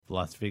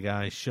Philosophy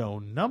Guy show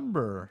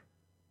number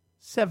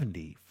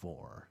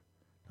 74,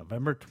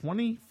 November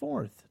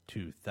 24th,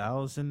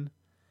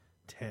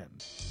 2010.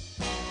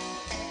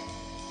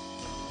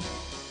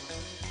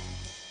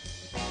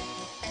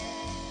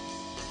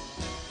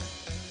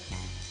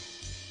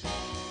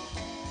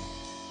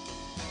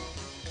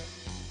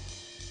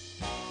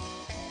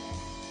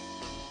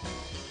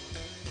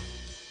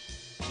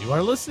 You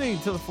are listening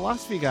to the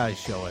Philosophy Guy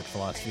show at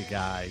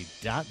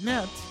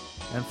philosophyguy.net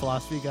and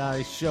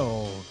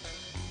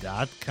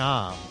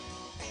philosophyguyshow.com.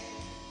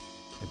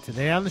 And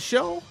today on the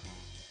show,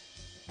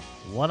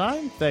 what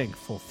I'm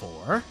thankful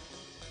for.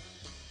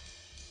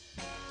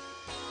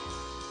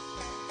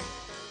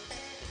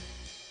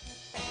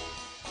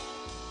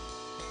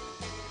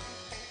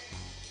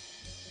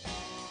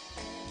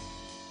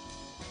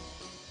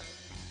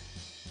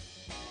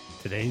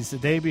 Today's the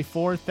day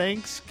before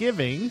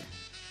Thanksgiving.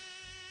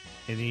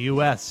 In the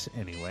U.S.,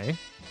 anyway.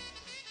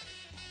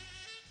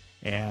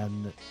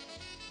 And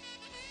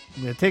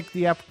I'm going to take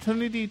the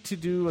opportunity to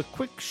do a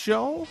quick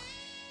show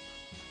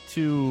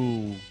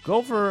to go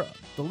over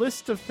the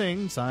list of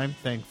things I'm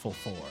thankful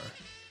for.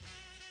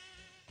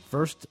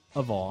 First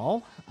of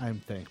all, I'm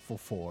thankful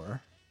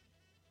for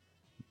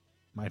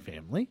my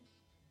family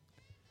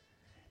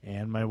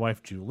and my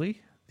wife,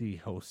 Julie, the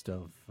host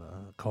of,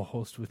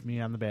 co-host with me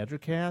on the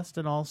Badgercast,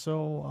 and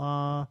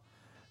also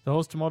the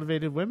host of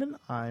Motivated Women.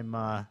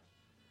 I'm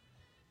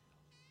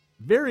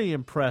very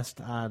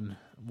impressed on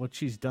what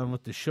she's done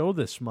with the show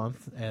this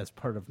month as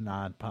part of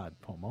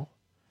NaPodPoMo.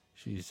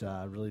 She's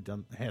really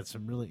had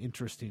some really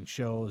interesting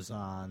shows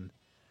on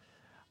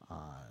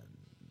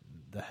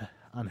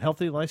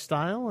healthy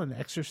lifestyle and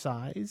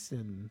exercise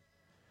and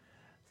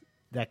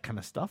that kind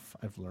of stuff.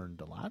 I've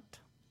learned a lot.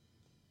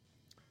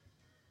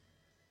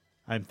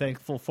 I'm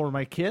thankful for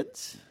my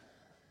kids.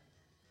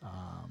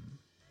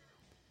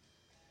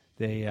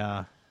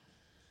 They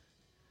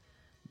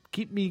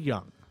keep me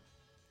young.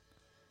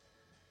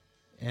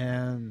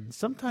 And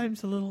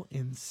sometimes a little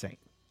insane.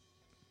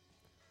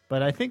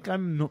 But I think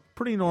I'm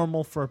pretty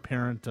normal for a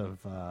parent of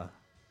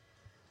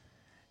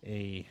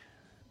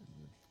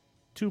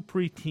two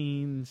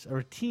preteens, or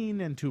a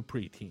teen and two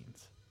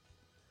preteens.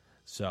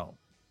 So,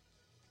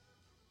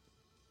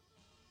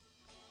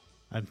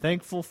 I'm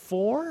thankful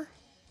for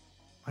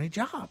my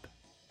job.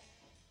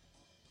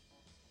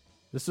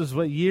 This is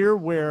a year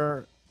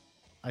where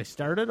I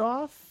started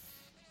off,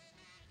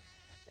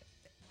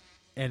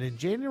 and in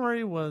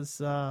January was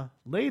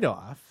laid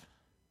off,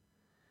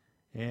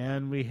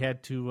 and we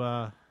had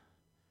to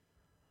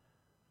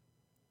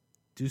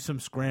do some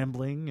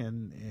scrambling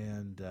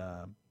and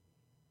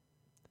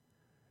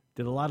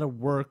did a lot of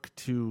work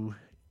to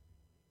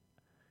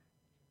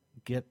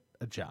get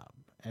a job.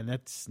 And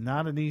that's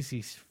not an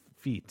easy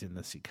feat in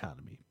this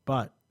economy.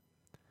 But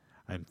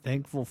I'm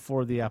thankful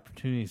for the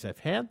opportunities I've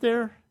had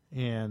there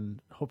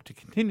and hope to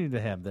continue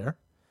to have there.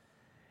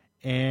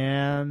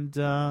 And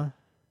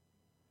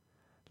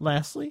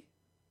lastly,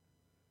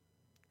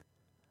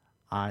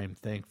 I'm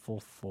thankful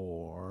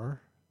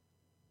for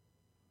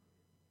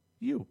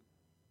you.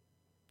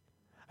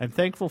 I'm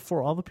thankful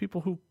for all the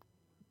people who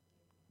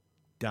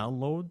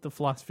download the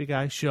Philosophy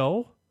Guy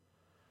show,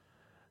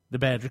 the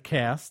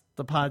Badgercast,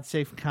 the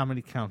PodSafe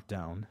Comedy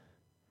Countdown,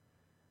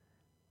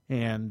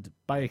 and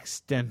by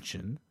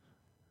extension,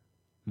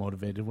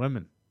 Motivated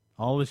Women.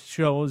 All the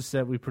shows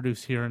that we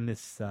produce here in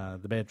this the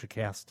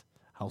Badgercast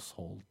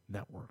household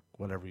network,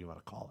 whatever you want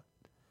to call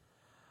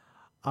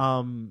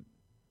it.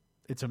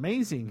 It's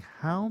amazing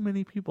how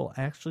many people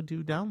actually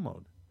do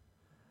download.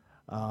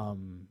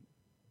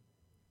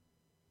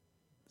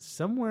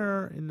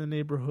 Somewhere in the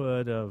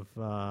neighborhood of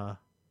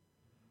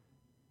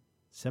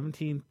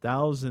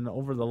 17,000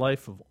 over the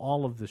life of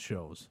all of the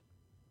shows.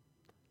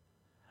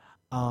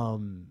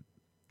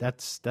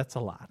 That's a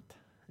lot,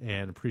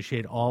 and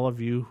appreciate all of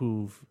you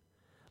who've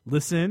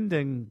listened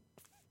and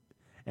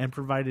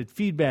provided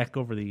feedback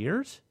over the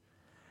years,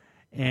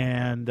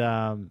 and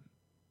all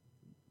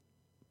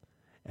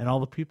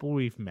the people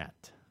we've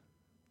met.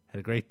 Had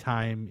a great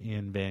time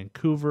in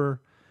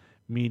Vancouver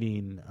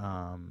meeting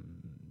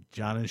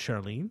John and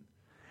Charlene,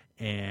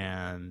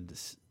 and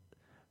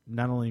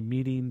not only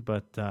meeting,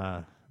 but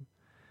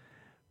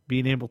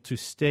being able to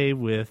stay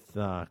with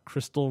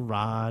Crystal,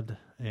 Rod,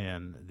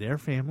 and their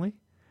family,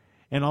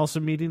 and also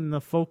meeting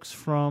the folks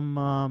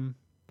from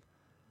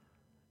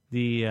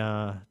the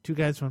Two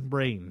Guys, One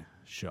Brain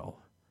show.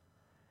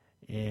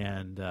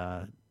 And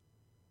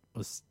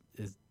is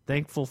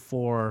thankful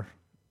for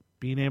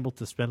being able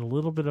to spend a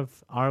little bit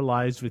of our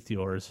lives with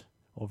yours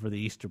over the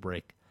Easter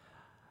break.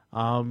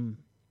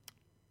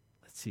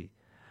 Let's see.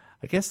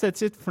 I guess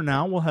that's it for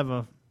now. We'll have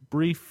a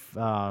brief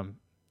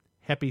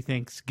Happy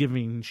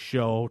Thanksgiving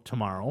show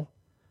tomorrow.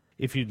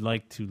 If you'd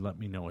like to let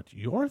me know what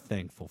you're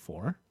thankful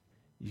for,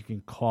 you can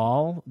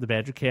call the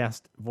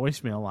Badgercast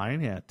voicemail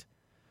line at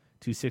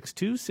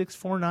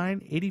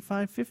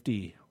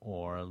 262-649-8550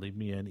 or leave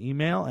me an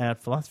email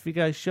at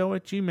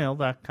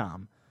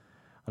philosophyguyshow@gmail.com.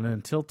 And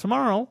until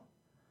tomorrow,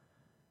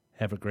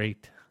 have a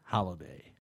great holiday.